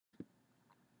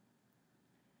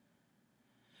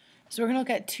So we're going to look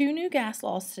at two new gas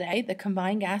laws today, the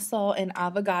combined gas law and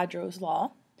Avogadro's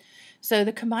law. So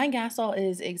the combined gas law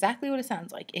is exactly what it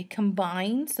sounds like. It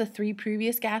combines the three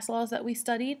previous gas laws that we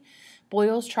studied,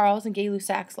 Boyle's, Charles, and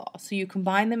Gay-Lussac's law. So you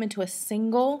combine them into a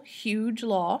single huge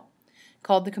law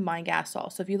called the combined gas law.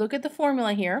 So if you look at the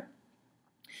formula here,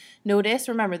 notice,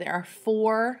 remember, there are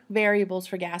four variables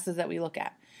for gases that we look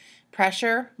at: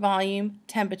 pressure, volume,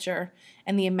 temperature,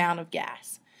 and the amount of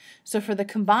gas. So for the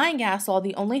combined gas law,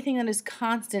 the only thing that is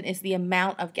constant is the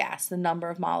amount of gas, the number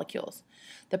of molecules.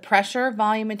 The pressure,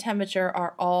 volume, and temperature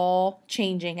are all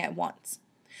changing at once.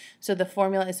 So the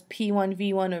formula is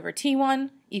P1V1 over T1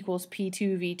 equals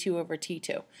P2V2 over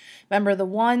T2. Remember, the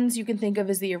ones you can think of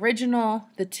as the original,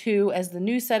 the two as the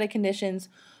new set of conditions,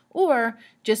 or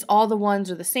just all the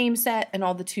ones are the same set and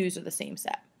all the twos are the same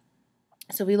set.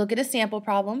 So we look at a sample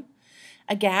problem.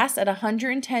 A gas at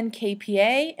 110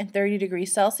 kPa and 30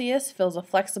 degrees Celsius fills a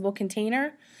flexible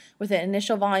container with an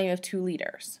initial volume of 2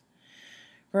 liters.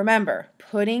 Remember,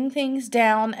 putting things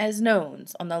down as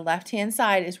knowns on the left-hand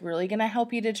side is really going to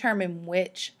help you determine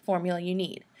which formula you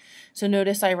need. So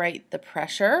notice I write the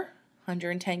pressure,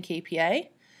 110 kPa,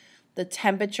 the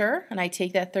temperature, and I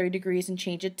take that 30 degrees and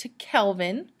change it to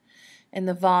Kelvin, and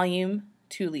the volume,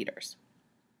 2 liters.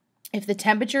 If the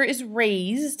temperature is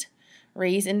raised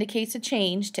indicates a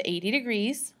change to 80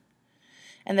 degrees,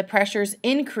 and the pressure is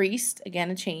increased,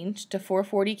 again a change, to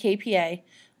 440 kPa,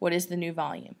 what is the new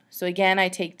volume? So again, I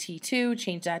take T2,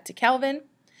 change that to Kelvin,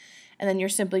 and then you're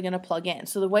simply going to plug in.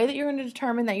 So the way that you're going to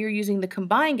determine that you're using the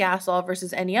combined gas law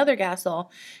versus any other gas law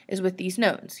is with these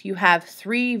knowns. You have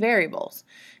three variables.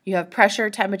 You have pressure,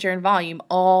 temperature, and volume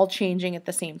all changing at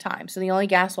the same time. So the only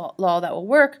gas law that will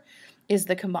work is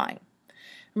the combined.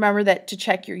 Remember that to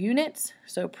check your units,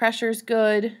 so pressure's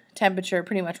good, temperature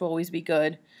pretty much will always be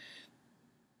good,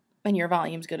 and your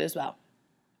volume's good as well.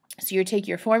 So you take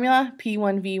your formula,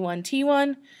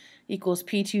 P1V1T1 equals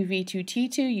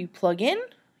P2V2T2, you plug in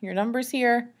your numbers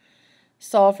here,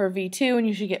 solve for V2, and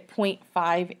you should get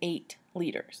 0.58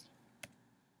 liters.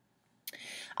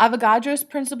 Avogadro's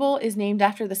principle is named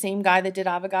after the same guy that did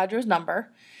Avogadro's number,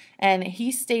 and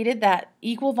he stated that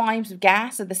equal volumes of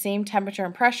gas at the same temperature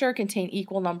and pressure contain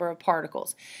equal number of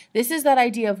particles. This is that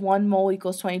idea of 1 mole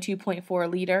equals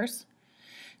 22.4 liters.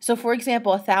 So for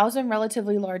example, 1,000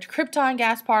 relatively large krypton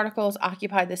gas particles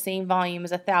occupy the same volume as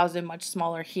 1,000 much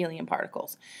smaller helium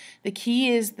particles. The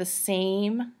key is the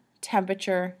same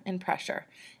temperature and pressure,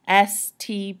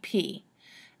 STP.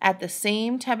 At the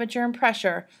same temperature and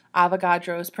pressure,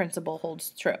 Avogadro's principle holds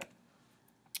true.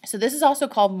 So this is also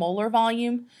called molar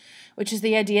volume, which is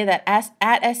the idea that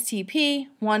at STP,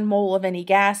 1 mole of any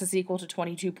gas is equal to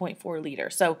 22.4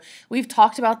 liters. So we've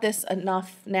talked about this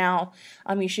enough now.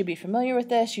 You should be familiar with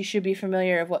this. You should be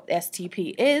familiar with what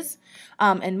STP is.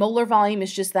 And molar volume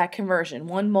is just that conversion.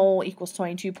 1 mole equals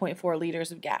 22.4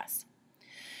 liters of gas.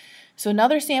 So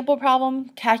another sample problem,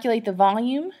 calculate the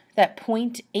volume that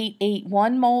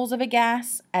 0.881 moles of a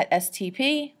gas at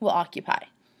STP will occupy.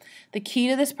 The key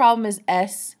to this problem is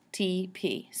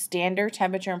STP, standard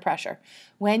temperature and pressure.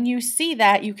 When you see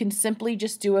that, you can simply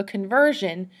just do a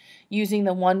conversion using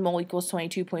the 1 mole equals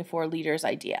 22.4 liters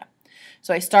idea.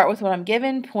 So I start with what I'm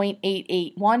given,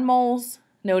 0.881 moles.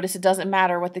 Notice it doesn't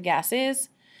matter what the gas is.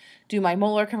 Do my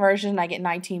molar conversion, I get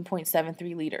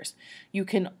 19.73 liters. You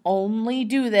can only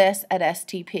do this at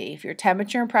STP. If your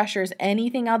temperature and pressure is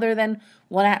anything other than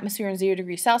 1 atmosphere and 0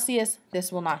 degrees Celsius, this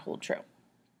will not hold true.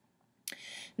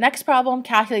 Next problem,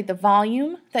 calculate the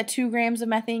volume that 2 grams of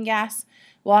methane gas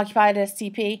will occupy at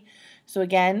STP. So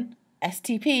again,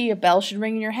 STP, a bell should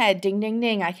ring in your head, ding, ding,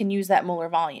 ding, I can use that molar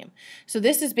volume. So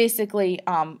this is basically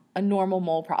a normal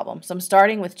mole problem. So I'm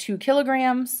starting with 2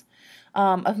 kilograms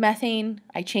of methane.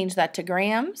 I change that to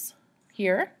grams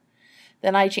here.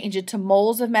 Then I change it to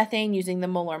moles of methane using the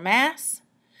molar mass.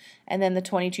 And then the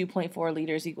 22.4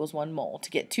 liters equals 1 mole to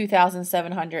get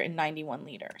 2,791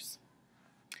 liters.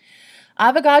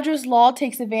 Avogadro's law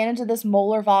takes advantage of this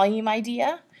molar volume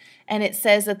idea, and it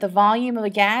says that the volume of a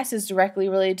gas is directly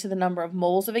related to the number of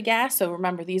moles of a gas. So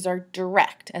remember, these are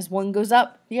direct. As one goes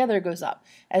up, the other goes up.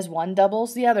 As one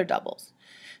doubles, the other doubles.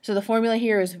 So the formula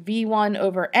here is V1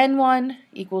 over N1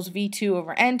 equals V2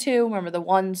 over N2. Remember, the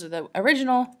 1s are the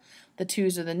original, the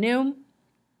 2s are the new.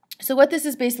 So what this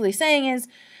is basically saying is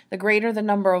the greater the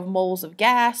number of moles of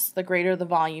gas, the greater the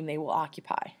volume they will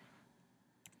occupy.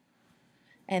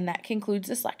 And that concludes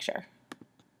this lecture.